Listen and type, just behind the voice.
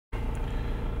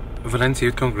Valencia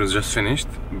Youth Congress just finished,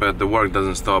 but the work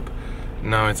doesn't stop.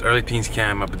 Now it's early teens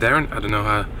camp up Aberdaron. I don't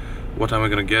know what time we're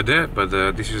gonna get there, but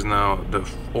this is now the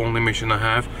only mission I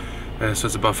have. So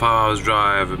it's about 5 hours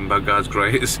drive, and by God's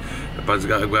grace, God's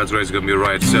grace is gonna be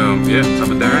alright. So yeah,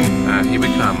 Aberdaron, here we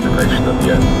come.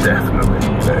 Yeah, definitely.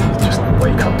 You know, just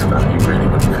wake up to that. You really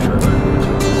wouldn't feel it.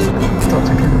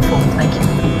 Dr. Good informed, thank you.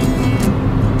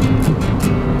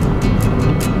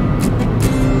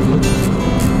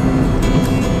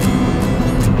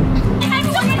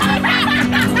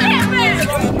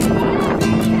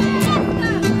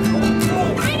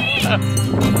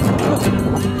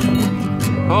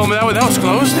 Oh, that was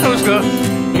close. That was close.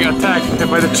 You got attacked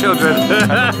by the children.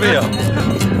 Feel.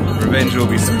 Revenge will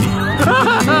be sweet.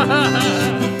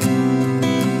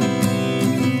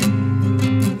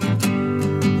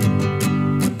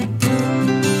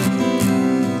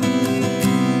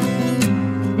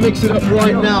 Mix it up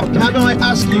right now. Can I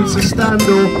ask you to stand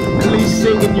or at least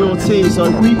sing in your team? So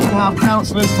we can have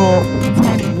counsellors for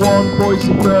 1 boys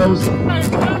and girls.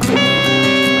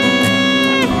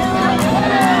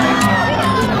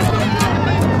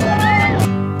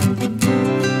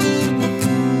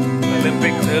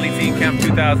 Olympics Early Teen Camp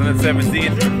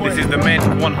 2017. This is the men's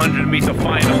 100-meter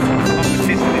final.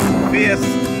 Competition is fierce,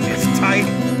 it's tight.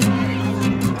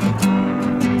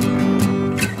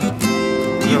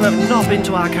 You have not been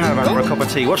to our caravan for a cup of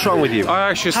tea. What's wrong with you?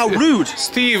 How rude!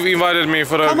 Steve invited me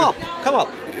for a... Come up! Come up!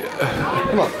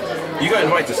 Come up! You got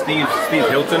invited to Steve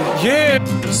Hilton? Yeah!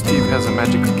 Steve has a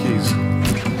magical keys.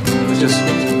 It's just...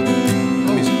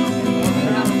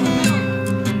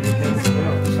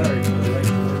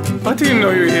 I didn't know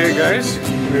you were here, guys.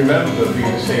 Remember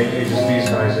being the same age as these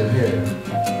guys in here.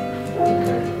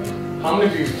 Okay. How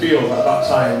many of you feel that that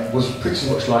time was pretty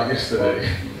much like yesterday?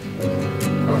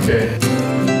 Okay.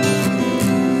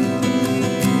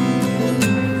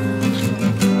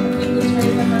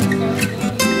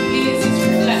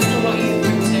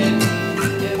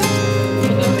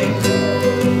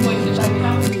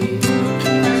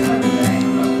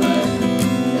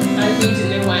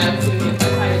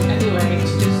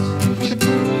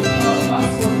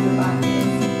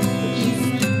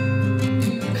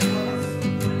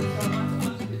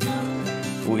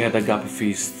 We had a agape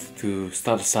feast to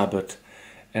start the Sabbath,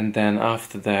 and then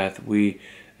after that we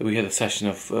had a session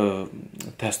of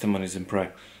testimonies and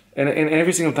prayer. And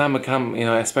every single time I come, you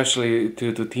know, especially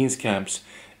to teens camps,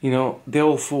 you know, they're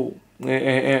all full.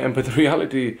 But the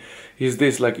reality is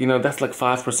this, like, you know, that's like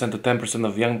 5% to 10%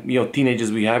 of young, you know,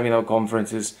 teenagers we have in our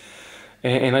conferences.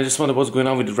 And I just wonder what's going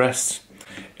on with the rest.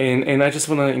 And I just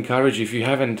want to encourage you, if you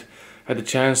haven't had the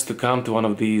chance to come to one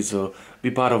of these or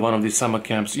be part of one of these summer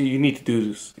camps, you need to do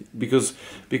this. Because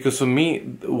for me,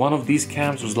 one of these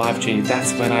camps was life-changing.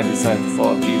 That's when I decided to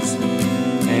follow Jesus.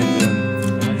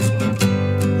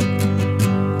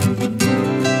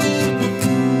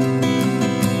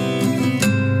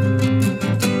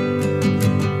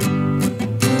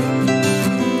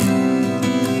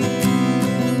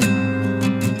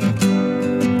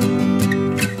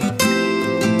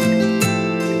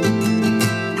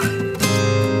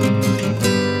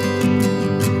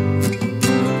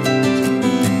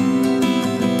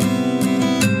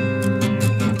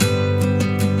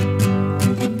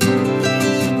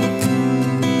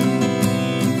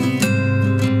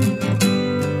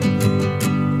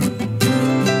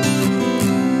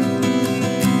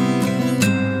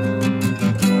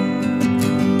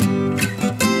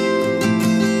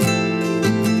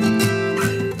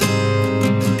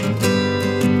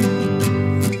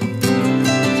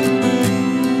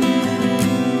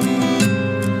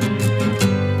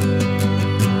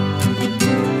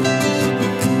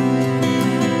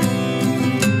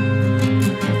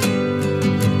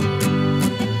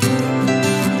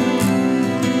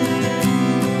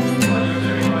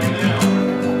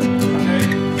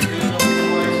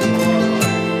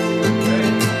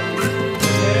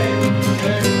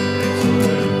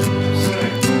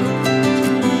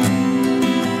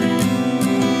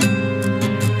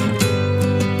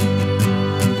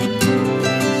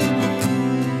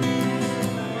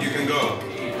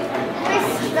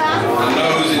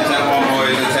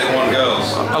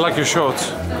 I like your shorts.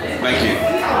 Thank you.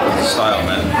 Style,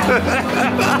 man.